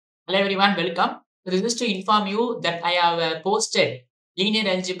Hello everyone, welcome. This is to inform you that I have posted linear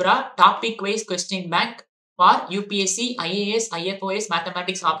algebra topic-wise question bank for UPSC, IAS, IFoS,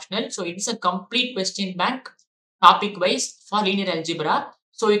 mathematics optional. So it is a complete question bank topic-wise for linear algebra.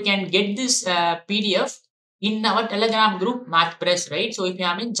 So you can get this PDF in our Telegram group MathPress, right? So if you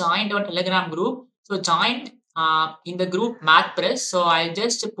haven't joined our Telegram group, so join in the group MathPress. So I'll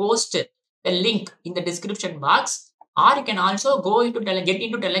just post the link in the description box. Or you can also go into get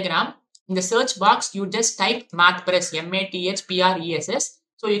into Telegram. In the search box, you just type MathPress, MathPress.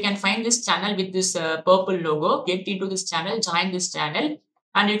 So you can find this channel with this purple logo. Get into this channel, join this channel,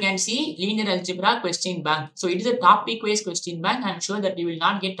 and you can see linear algebra question bank. So it is a topic-wise question bank. I'm sure that you will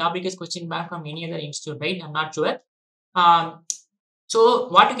not get topic-wise question bank from any other institute, right? I'm not sure. So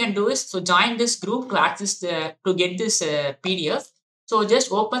what you can do is join this group to access to get this PDF. So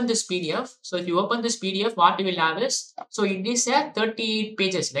just open this PDF. So if you open this PDF, what you will have is, so it is 38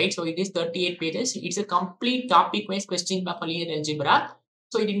 pages, right? So it is 38 pages. It's a complete topic-wise question bank for linear algebra.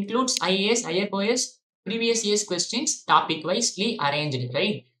 So it includes IAS, IFoS, previous year's questions topic-wisely arranged,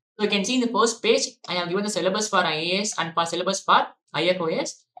 right? So you can see in the first page, I have given the syllabus for IAS and for syllabus for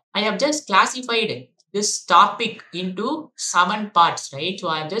IFoS. I have just classified this topic into 7 parts, right? So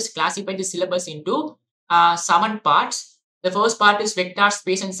I have just classified the syllabus into 7 parts. The first part is vector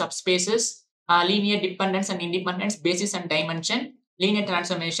space and subspaces, linear dependence and independence, basis and dimension, linear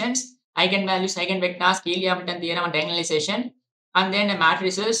transformations, eigenvalues, eigenvectors, Cayley-Hamilton theorem and diagonalization, and then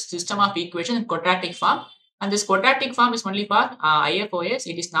matrices, system of equations, and quadratic form. And this quadratic form is only for IFoS.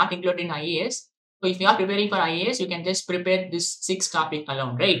 It is not included in IAS. So if you are preparing for IAS, you can just prepare this 6 topic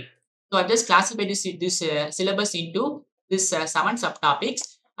alone, right? So I've just classified this syllabus into this 7 subtopics,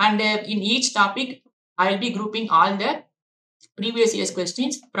 and in each topic, I will be grouping all the previous year's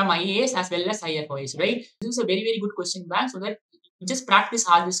questions from IAS as well as IFoS, right? This is a very good question bank, so that you just practice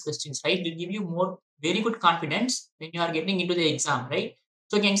all these questions, right? It will give you more very good confidence when you are getting into the exam, right?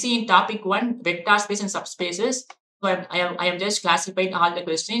 So you can see in topic 1, vector space and subspaces. So I have just classified all the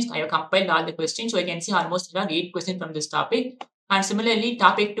questions. I have compiled all the questions. So I can see almost there are 8 questions from this topic. And similarly,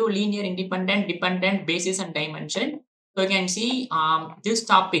 topic 2, linear, independent, dependent, basis and dimension. So you can see this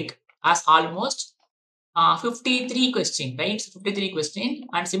topic has almost 53 questions, right? So 53 questions.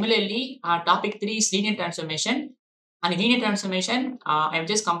 And similarly, topic 3 is linear transformation. And in linear transformation, I have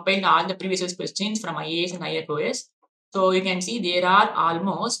just compiled all the previous questions from IAS and IFoS. So you can see there are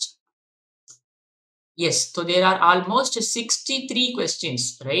almost, yes, so there are almost 63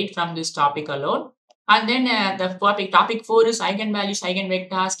 questions, right, from this topic alone. And then the topic 4 is eigenvalues,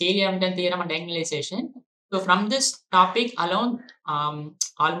 eigenvectors, Cayley-Hamilton theorem and diagonalization. So from this topic alone,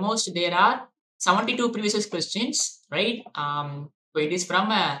 almost there are 72 previous questions, right? So it is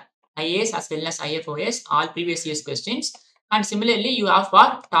from IAS as well as IFoS, all previous year's questions. And similarly, you have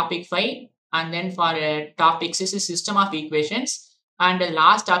for topic 5, and then for topic 6 is system of equations. And the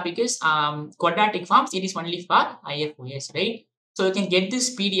last topic is quadratic forms. It is only for IFoS, right? So you can get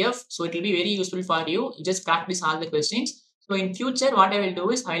this PDF. So it will be very useful for you. You just practice all the questions. So in future, what I will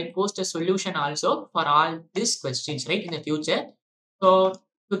do is I will post a solution also for all these questions, right, in the future. So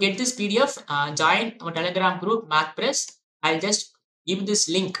to get this PDF, join our Telegram group MathPress. I'll just give this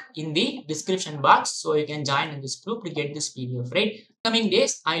link in the description box, so you can join in this group to get this PDF, right? Coming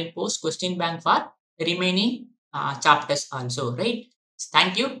days, I'll post question bank for remaining chapters also, right?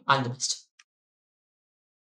 Thank you. All the best.